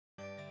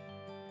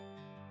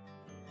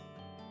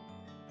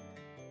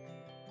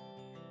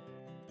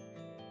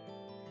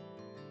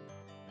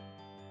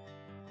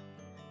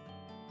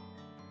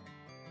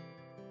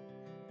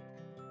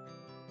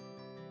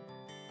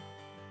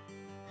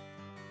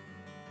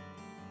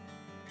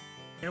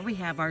Here we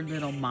have our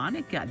little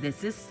Monica.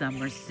 This is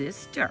Summer's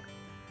sister.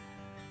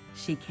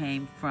 She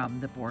came from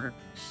the border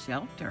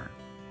shelter,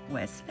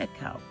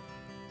 Westfico.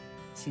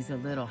 She's a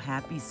little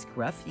happy,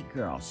 scruffy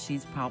girl.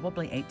 She's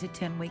probably 8 to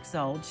 10 weeks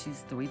old.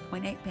 She's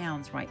 3.8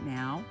 pounds right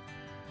now.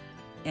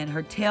 And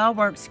her tail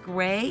works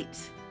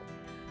great.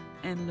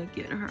 And look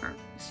at her.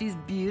 She's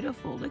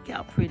beautiful. Look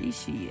how pretty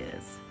she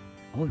is.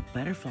 Oh,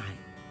 butterfly.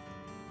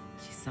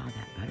 She saw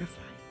that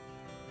butterfly.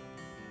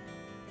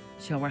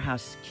 Show her how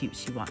cute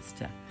she wants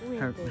to,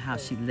 how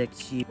she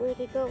licks you.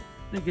 Where'd it go?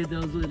 Look at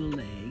those little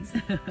legs.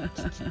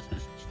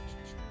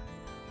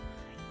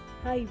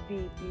 Hi,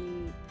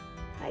 baby.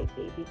 Hi,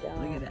 baby doll.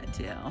 Look at that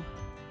tail.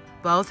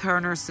 Both her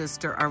and her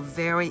sister are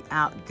very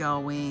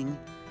outgoing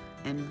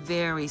and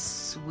very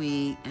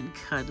sweet and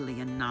cuddly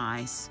and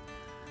nice.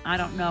 I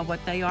don't know what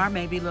they are.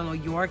 Maybe little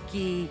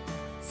Yorkie,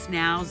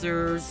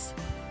 schnauzers,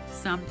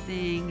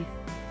 something.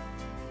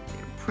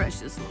 They're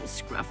precious little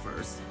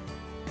scruffers.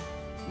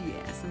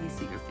 Yes, let me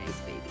see your face,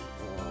 baby.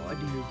 Oh, and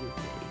here's your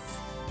face.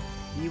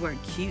 You are a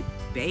cute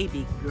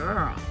baby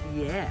girl.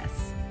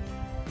 Yes.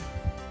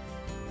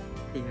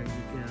 There you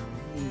go.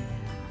 Yeah.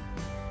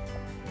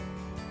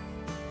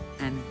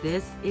 And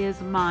this is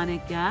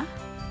Monica.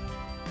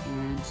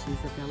 And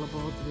she's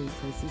available through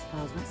Tracy's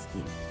Paws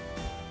Rescue.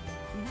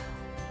 Yeah.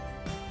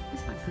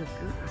 That's my good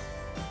girl.